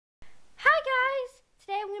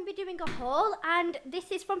doing a haul, and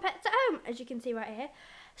this is from Pets at Home, as you can see right here.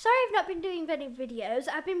 Sorry I've not been doing any videos.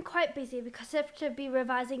 I've been quite busy because I have to be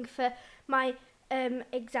revising for my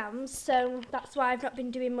exams, so that's why I've not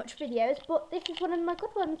been doing much videos, but this is one of my good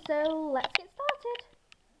ones, so let's get started.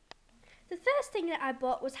 The first thing that I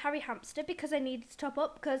bought was Harry Hamster because I needed to top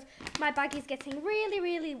up because my bag is getting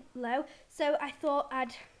really low, so I thought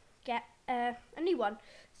I'd get a new one.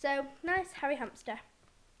 So nice Harry Hamster.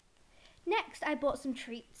 Next I bought some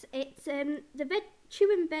treats. It's the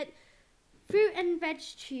fruit and veg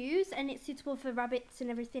chews, and it's suitable for rabbits and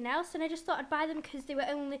everything else, and I just thought I'd buy them because they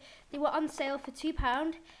were on sale for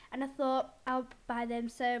 £2, and I thought I'll buy them.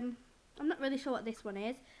 So I'm not really sure what this one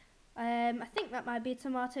is. I think that might be a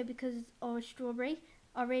tomato or strawberry,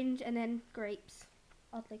 orange, and then grapes,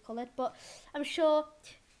 oddly coloured, but I'm sure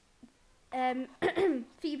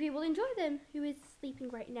Phoebe will enjoy them, who is sleeping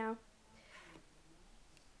right now.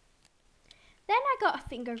 Then I got a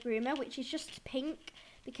finger groomer, which is just pink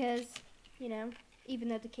because, you know, even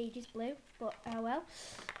though the cage is blue, but oh well.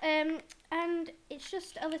 And it's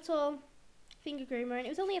just a little finger groomer, and it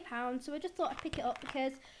was only £1, so I just thought I'd pick it up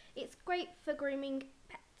because it's great for grooming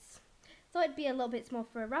pets. Thought it'd be a little bit small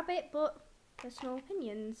for a rabbit, but personal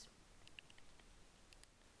opinions.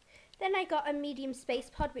 Then I got a medium space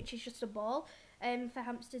pod, which is just a ball for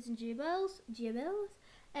hamsters and gerbils.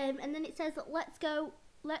 And then it says,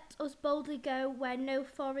 let us boldly go where no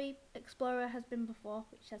furry explorer has been before,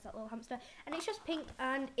 which says that little hamster. And it's just pink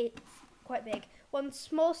and it's quite big. One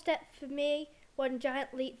small step for me, one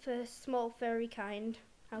giant leap for small furry kind.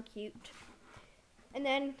 How cute. And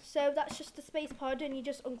then, so that's just the space pod, and you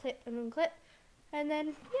just unclip and unclip. And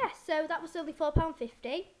then, yeah, so that was only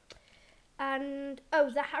 £4.50. And, oh,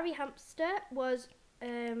 the Harry Hamster was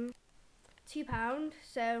 £2,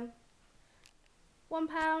 so £1,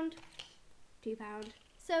 £2.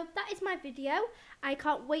 So that is my video. I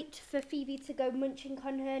can't wait for Phoebe to go munching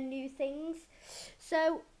on her new things.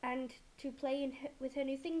 So, and to play with her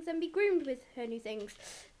new things and be groomed with her new things.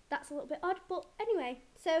 That's a little bit odd, but anyway.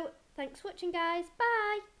 So, thanks for watching, guys.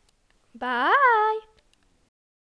 Bye. Bye.